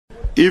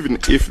even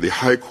if the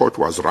High Court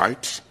was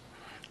right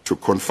to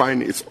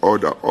confine its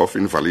order of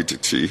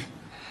invalidity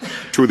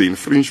to the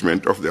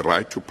infringement of the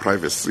right to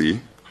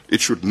privacy,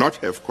 it should not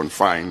have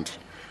confined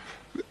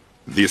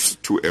this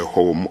to a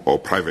home or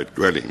private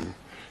dwelling,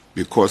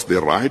 because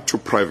the right to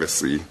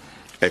privacy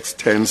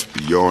extends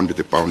beyond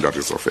the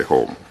boundaries of a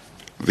home.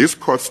 This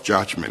court's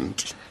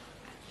judgment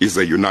is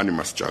a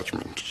unanimous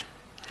judgment.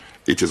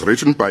 It is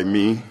written by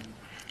me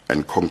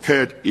and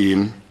concurred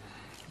in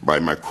by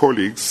my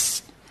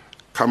colleagues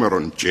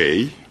Cameron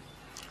J.,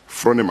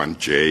 Froneman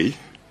J.,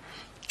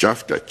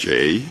 Jafta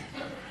J.,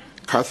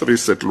 Catherine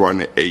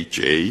Setlwane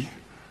A.J.,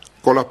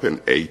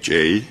 Kolapen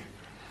A.J.,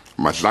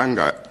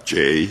 Madlanga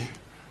J.,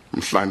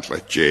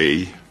 Mhlandla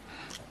J.,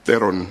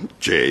 Theron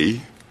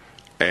J.,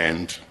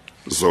 and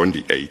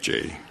Zondi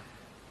A.J.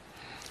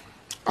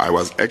 I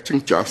was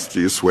acting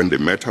justice when the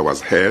matter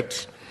was heard,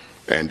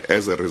 and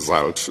as a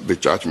result, the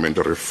judgment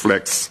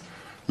reflects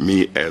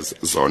me as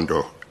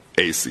Zondo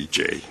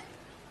ACJ.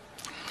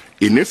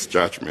 In its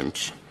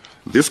judgment,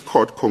 this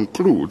court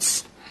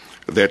concludes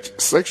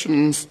that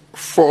Section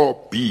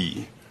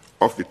 4B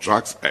of the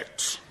Drugs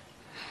Act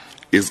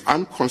is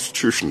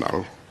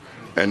unconstitutional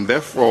and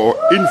therefore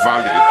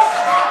invalid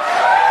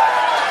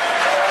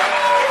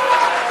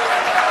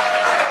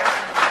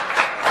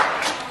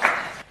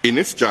In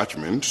its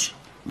judgment,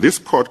 this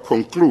court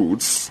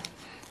concludes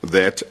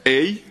that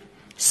A,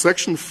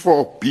 Section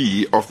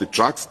 4B of the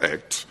Drugs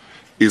Act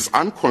is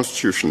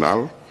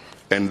unconstitutional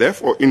and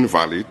therefore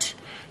invalid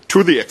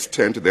to the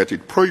extent that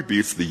it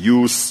prohibits the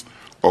use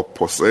or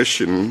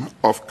possession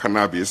of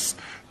cannabis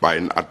by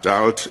an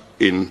adult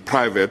in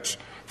private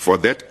for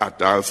that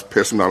adult's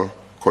personal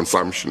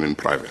consumption in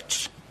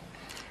private.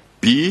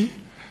 B,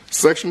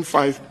 Section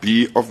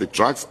 5B of the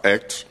Drugs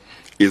Act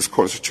is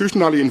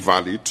constitutionally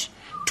invalid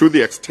to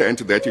the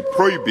extent that it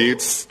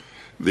prohibits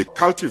the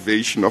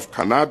cultivation of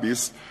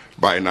cannabis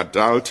by an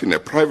adult in a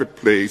private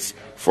place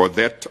for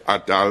that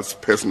adult's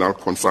personal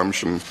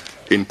consumption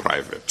in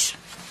private.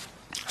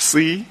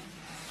 C,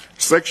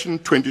 Section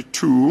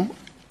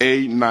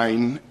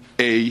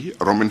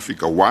 22A9A, Roman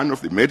figure 1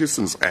 of the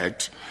Medicines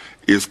Act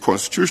is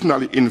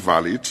constitutionally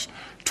invalid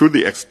to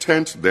the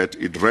extent that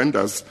it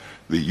renders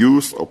the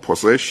use or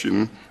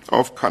possession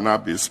of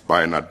cannabis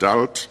by an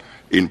adult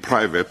in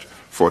private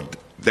for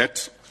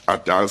that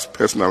adult's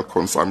personal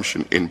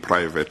consumption in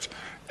private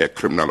a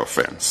criminal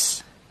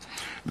offense.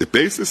 The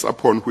basis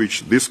upon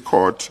which this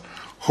court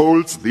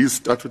holds these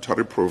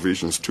statutory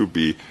provisions to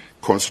be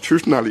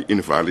constitutionally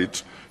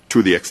invalid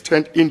to the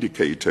extent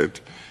indicated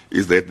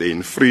is that they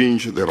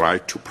infringe the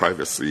right to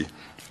privacy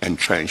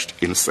entrenched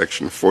in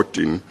Section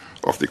 14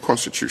 of the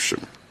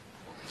Constitution.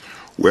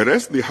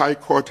 Whereas the High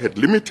Court had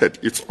limited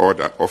its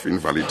order of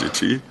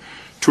invalidity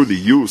to the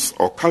use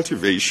or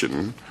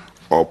cultivation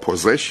or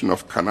possession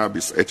of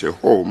cannabis at a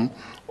home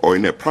or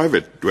in a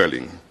private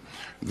dwelling,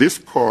 this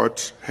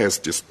court has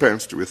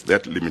dispensed with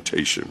that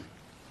limitation.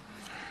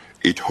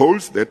 It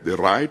holds that the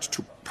right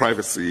to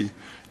privacy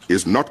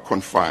is not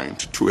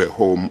confined to a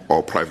home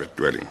or private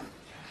dwelling.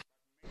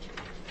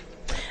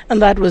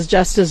 And that was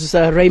Justice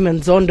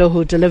Raymond Zondo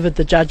who delivered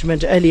the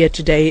judgment earlier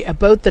today.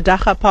 Both the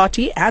Dagga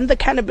Party and the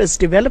Cannabis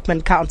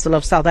Development Council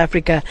of South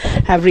Africa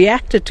have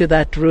reacted to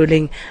that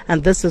ruling,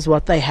 and this is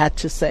what they had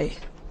to say.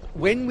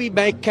 When we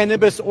make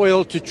cannabis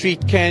oil to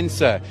treat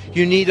cancer,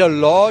 you need a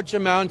large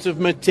amount of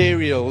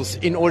materials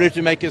in order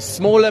to make a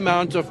small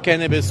amount of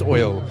cannabis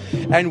oil.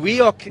 And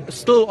we are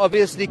still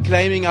obviously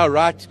claiming our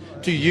right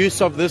to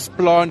use of this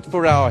plant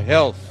for our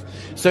health.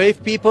 So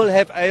if people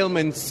have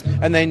ailments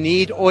and they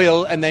need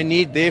oil and they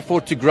need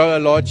therefore to grow a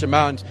large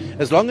amount,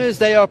 as long as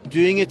they are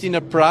doing it in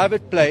a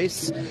private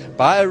place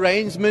by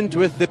arrangement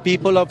with the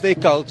people of their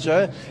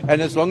culture, and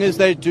as long as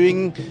they're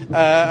doing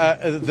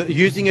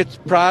using it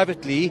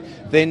privately,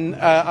 then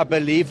I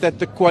believe that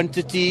the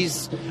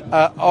quantities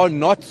are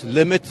not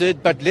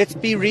limited. But let's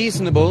be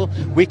reasonable.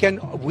 We can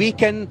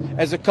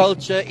as a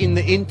culture in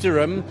the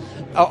interim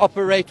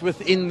operate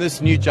within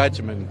this new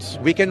judgment.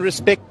 We can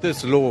respect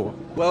this law.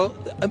 Well,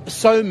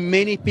 so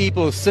many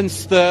people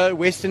since the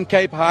Western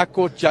Cape High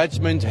Court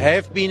judgment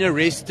have been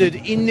arrested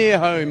in their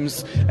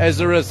homes as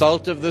a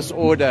result of this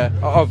order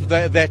of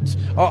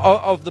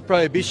the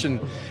prohibition.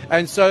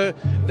 And so,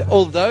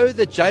 although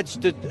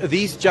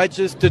these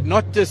judges did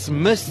not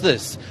dismiss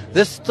this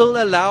still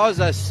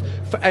allows us,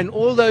 and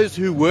all those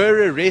who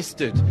were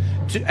arrested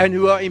and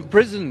who are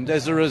imprisoned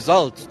as a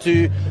result,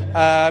 to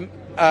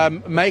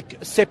make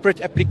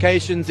separate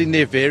applications in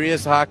their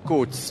various high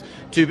courts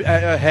to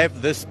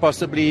have this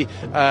possibly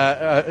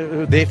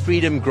their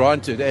freedom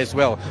granted as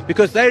well,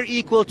 because they're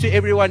equal to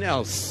everyone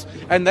else.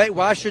 And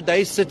why should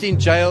they sit in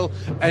jail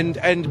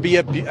and be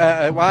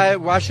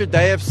why should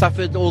they have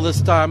suffered all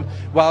this time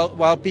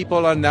while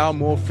people are now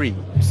more free?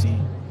 You see,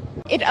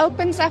 it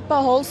opens up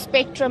a whole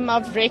spectrum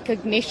of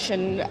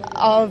recognition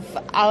of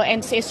our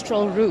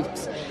ancestral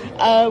roots.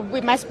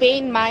 We must bear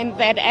in mind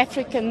that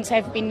Africans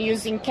have been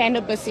using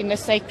cannabis in a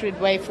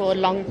sacred way for a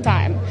long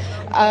time.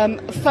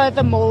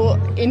 Furthermore,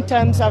 in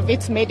terms of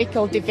its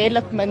medical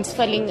developments,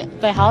 filling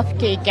the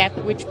healthcare gap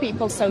which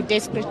people so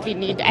desperately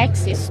need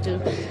access to.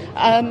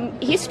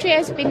 History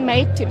has been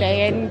made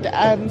today, and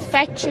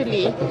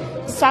factually,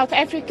 South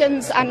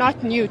Africans are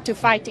not new to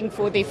fighting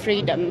for their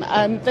freedom.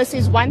 This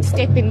is one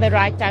step in the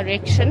right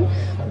direction.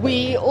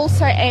 We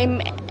also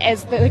aim,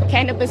 as the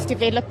Cannabis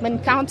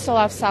Development Council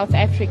of South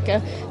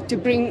Africa, to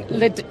bring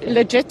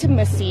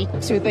legitimacy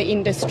to the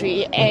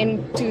industry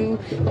and to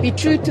be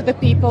true to the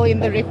people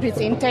in the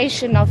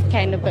representation of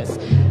cannabis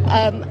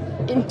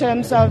in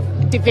terms of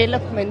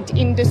development,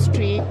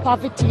 industry,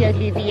 poverty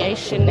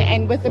alleviation,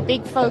 and with a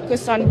big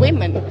focus on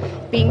women,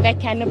 being that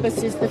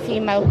cannabis is the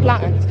female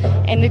plant.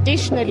 And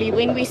additionally,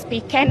 when we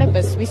speak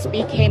cannabis, we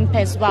speak hemp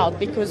as well,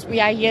 because we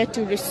are here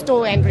to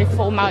restore and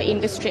reform our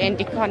industry and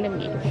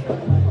economy.